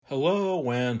Hello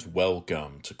and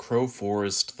welcome to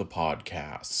Crowforest, the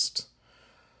podcast.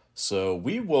 So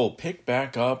we will pick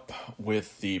back up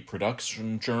with the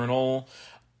production journal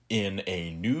in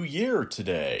a new year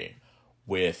today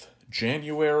with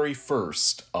January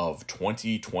 1st of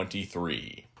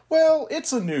 2023. Well,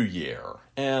 it's a new year,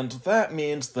 and that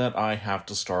means that I have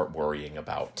to start worrying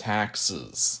about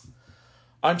taxes.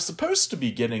 I'm supposed to be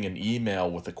getting an email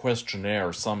with a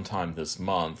questionnaire sometime this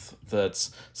month that's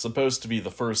supposed to be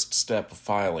the first step of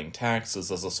filing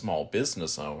taxes as a small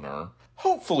business owner.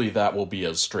 Hopefully that will be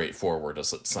as straightforward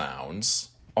as it sounds.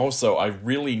 Also, I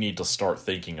really need to start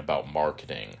thinking about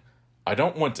marketing. I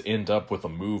don't want to end up with a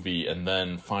movie and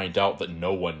then find out that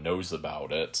no one knows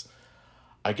about it.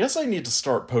 I guess I need to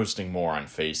start posting more on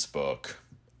Facebook.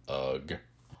 Ugh.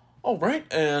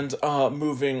 Alright, and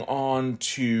moving on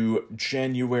to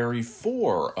January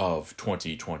 4 of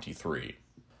 2023.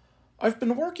 I've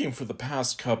been working for the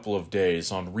past couple of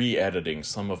days on re-editing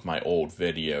some of my old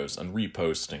videos and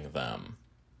reposting them.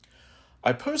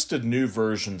 I posted new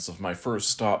versions of my first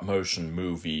stop-motion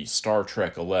movie, Star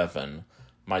Trek XI,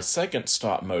 my second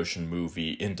stop-motion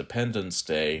movie, Independence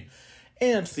Day,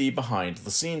 and the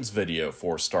behind-the-scenes video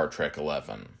for Star Trek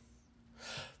XI.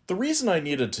 The reason I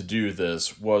needed to do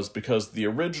this was because the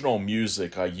original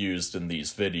music I used in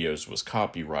these videos was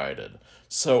copyrighted,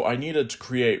 so I needed to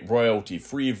create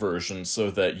royalty-free versions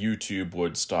so that YouTube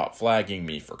would stop flagging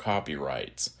me for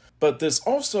copyrights. But this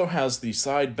also has the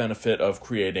side benefit of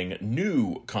creating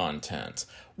new content,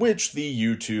 which the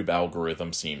YouTube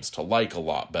algorithm seems to like a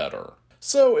lot better.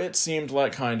 So it seemed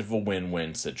like kind of a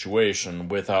win-win situation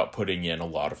without putting in a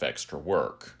lot of extra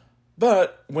work.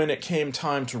 But when it came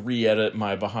time to re-edit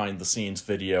my behind-the-scenes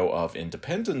video of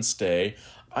Independence Day,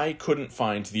 I couldn't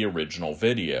find the original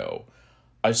video.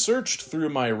 I searched through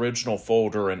my original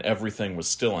folder and everything was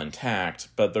still intact,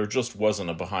 but there just wasn't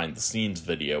a behind-the-scenes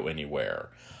video anywhere.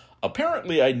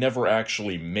 Apparently I never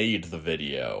actually made the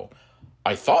video.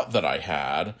 I thought that I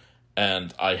had,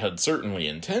 and I had certainly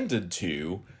intended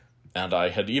to, and I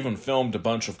had even filmed a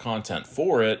bunch of content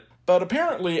for it, but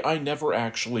apparently I never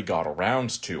actually got around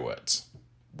to it.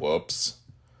 Whoops.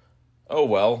 Oh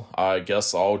well, I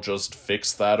guess I'll just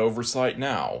fix that oversight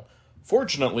now.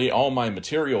 Fortunately, all my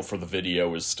material for the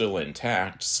video is still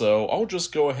intact, so I'll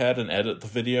just go ahead and edit the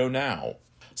video now.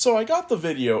 So I got the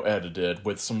video edited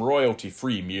with some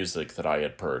royalty-free music that I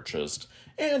had purchased,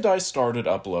 and I started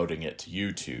uploading it to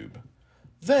YouTube.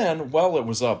 Then, while it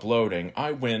was uploading,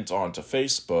 I went onto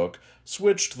Facebook,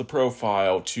 switched the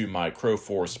profile to my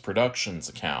Crowforest Productions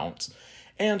account,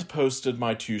 and posted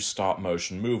my 2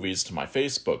 stop-motion movies to my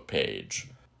Facebook page.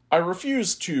 I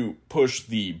refused to push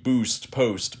the Boost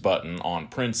Post button on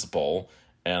principle,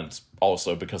 and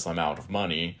also because I'm out of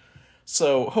money,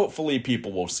 so hopefully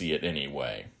people will see it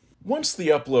anyway. Once the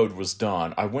upload was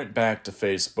done, I went back to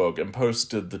Facebook and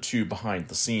posted the 2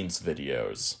 behind-the-scenes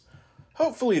videos.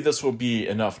 Hopefully this will be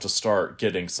enough to start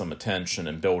getting some attention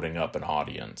and building up an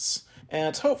audience.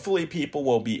 And hopefully people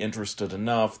will be interested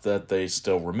enough that they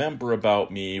still remember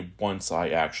about me once I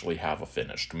actually have a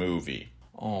finished movie.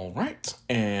 Alright,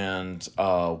 and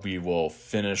we will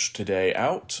finish today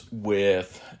out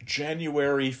with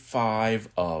January 5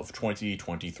 of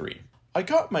 2023. I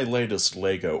got my latest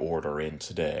Lego order in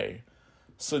today.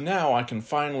 So now I can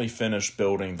finally finish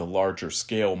building the larger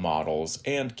scale models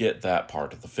and get that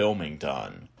part of the filming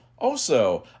done.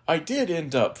 Also, I did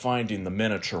end up finding the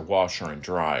miniature washer and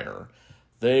dryer.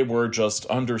 They were just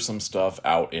under some stuff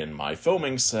out in my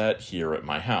filming set here at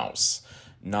my house.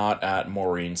 Not at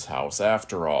Maureen's house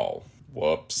after all.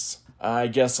 Whoops. I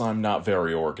guess I'm not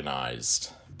very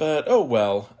organized. But oh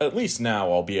well, at least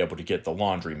now I'll be able to get the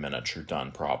laundry miniature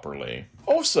done properly.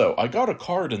 Also, I got a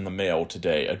card in the mail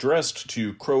today addressed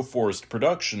to Crowforest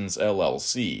Productions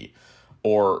LLC,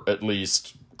 or at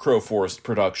least Crowforest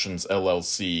Productions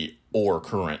LLC or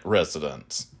current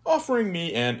residents, offering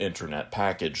me an internet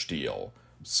package deal.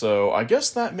 So I guess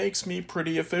that makes me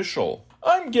pretty official.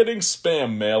 I'm getting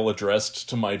spam mail addressed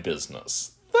to my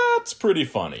business. That's pretty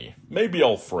funny. Maybe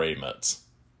I'll frame it.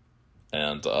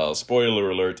 And, spoiler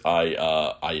alert,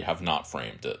 I have not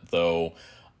framed it, though,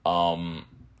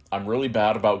 I'm really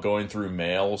bad about going through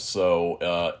mail,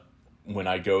 so, when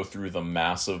I go through the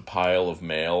massive pile of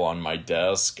mail on my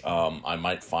desk, I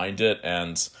might find it,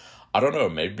 and, I don't know,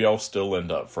 maybe I'll still end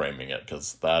up framing it,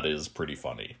 because that is pretty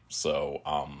funny. So,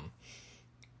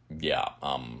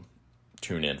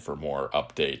 tune in for more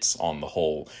updates on the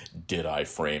whole did I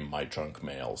frame my junk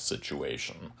mail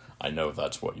situation. I know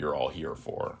that's what you're all here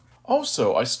for.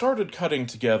 Also, I started cutting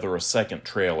together a second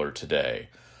trailer today.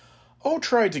 I'll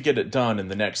try to get it done in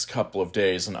the next couple of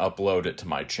days and upload it to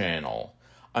my channel.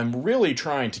 I'm really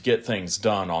trying to get things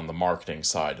done on the marketing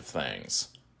side of things.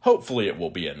 Hopefully it will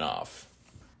be enough.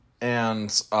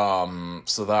 And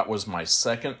so that was my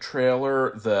second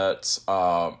trailer that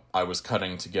I was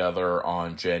cutting together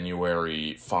on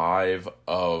January 5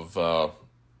 of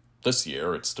this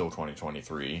year. It's still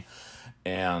 2023.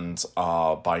 And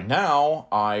by now,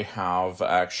 I have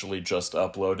actually just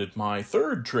uploaded my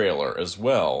third trailer as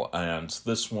well. And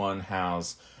this one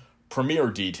has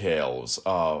premiere details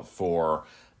for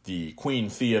the Queen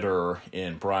Theater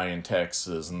in Bryan,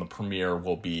 Texas. And the premiere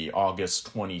will be August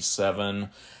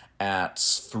 27 at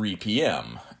 3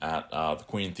 p.m. at the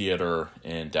Queen Theater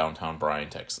in downtown Bryan,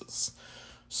 Texas.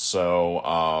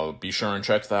 So be sure and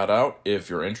check that out if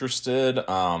you're interested.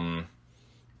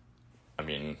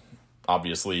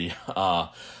 Obviously, a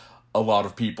lot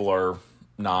of people are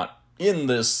not in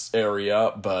this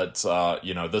area, but,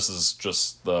 this is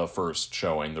just the first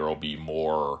showing. There will be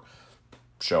more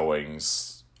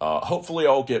showings. Hopefully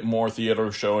I'll get more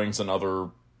theater showings in other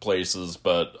places,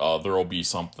 but there will be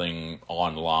something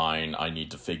online. I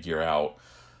need to figure out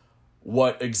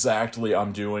what exactly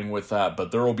I'm doing with that,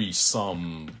 but there will be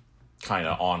some kind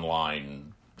of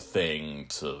online thing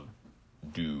to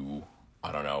do.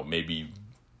 I don't know, maybe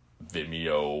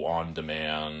Vimeo on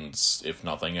demand, if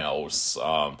nothing else.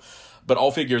 But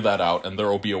I'll figure that out, and there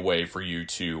will be a way for you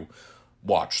to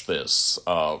watch this,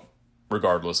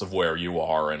 regardless of where you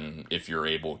are and if you're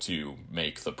able to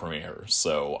make the premiere.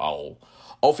 So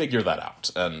I'll figure that out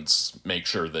and make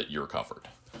sure that you're covered.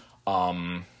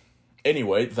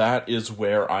 Anyway, that is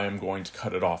where I am going to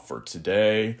cut it off for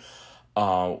today.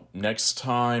 Next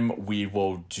time we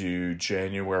will do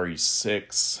January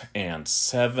 6 and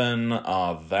 7.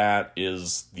 That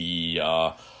is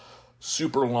the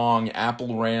super long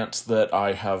Apple rant that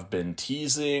I have been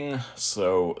teasing.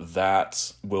 So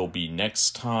that will be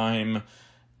next time.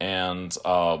 And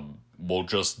we'll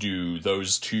just do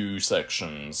those two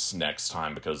sections next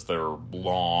time because they're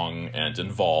long and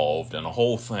involved and a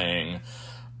whole thing.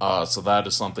 So that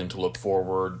is something to look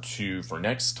forward to for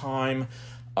next time.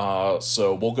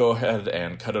 So we'll go ahead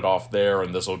and cut it off there,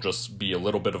 and this will just be a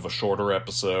little bit of a shorter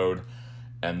episode,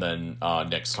 and then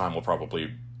next time we'll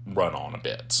probably run on a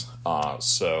bit.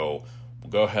 So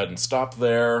we'll go ahead and stop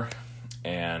there,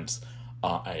 and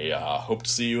I hope to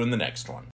see you in the next one.